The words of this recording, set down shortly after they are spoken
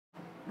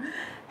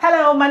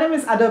Hello, my name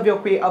is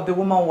Adaventure of the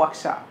Woman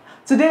Workshop.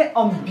 Today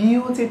on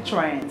Beauty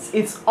Trends,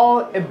 it's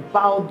all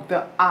about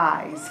the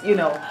eyes.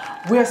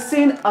 We're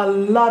seeing a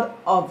lot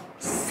of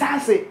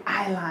sassy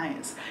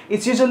eyelines.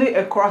 It's usually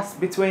a cross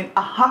between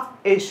a half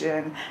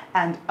Asian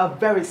and a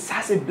very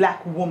sassy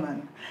black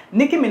woman.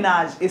 Nicki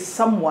Minaj is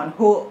someone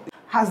who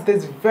has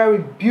these very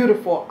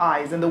beautiful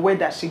eyes in the way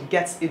that she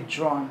gets it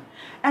drawn.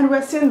 And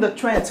we're seeing the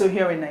trend too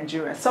here in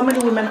Nigeria. So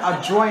many women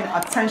are drawing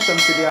attention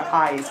to their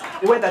eyes,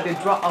 the way that they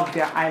draw up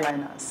their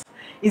eyeliners.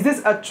 Is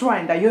this a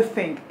trend that you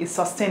think is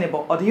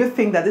sustainable, or do you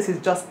think that this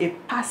is just a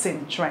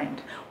passing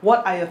trend?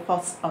 What are your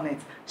thoughts on it?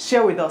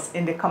 Share with us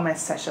in the comment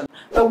section.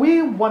 But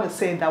we want to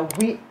say that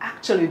we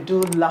actually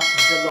do love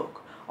the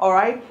look, all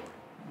right?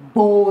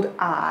 Bold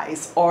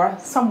eyes, or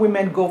some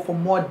women go for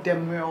more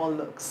demure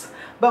looks.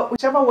 But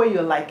whichever way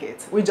you like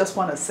it, we just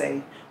want to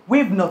say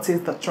we've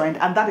noticed the trend,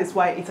 and that is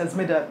why it has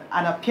made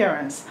an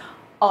appearance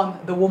on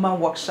the Woman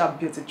Workshop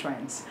Beauty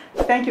Trends.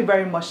 Thank you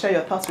very much. Share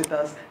your thoughts with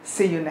us.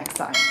 See you next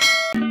time.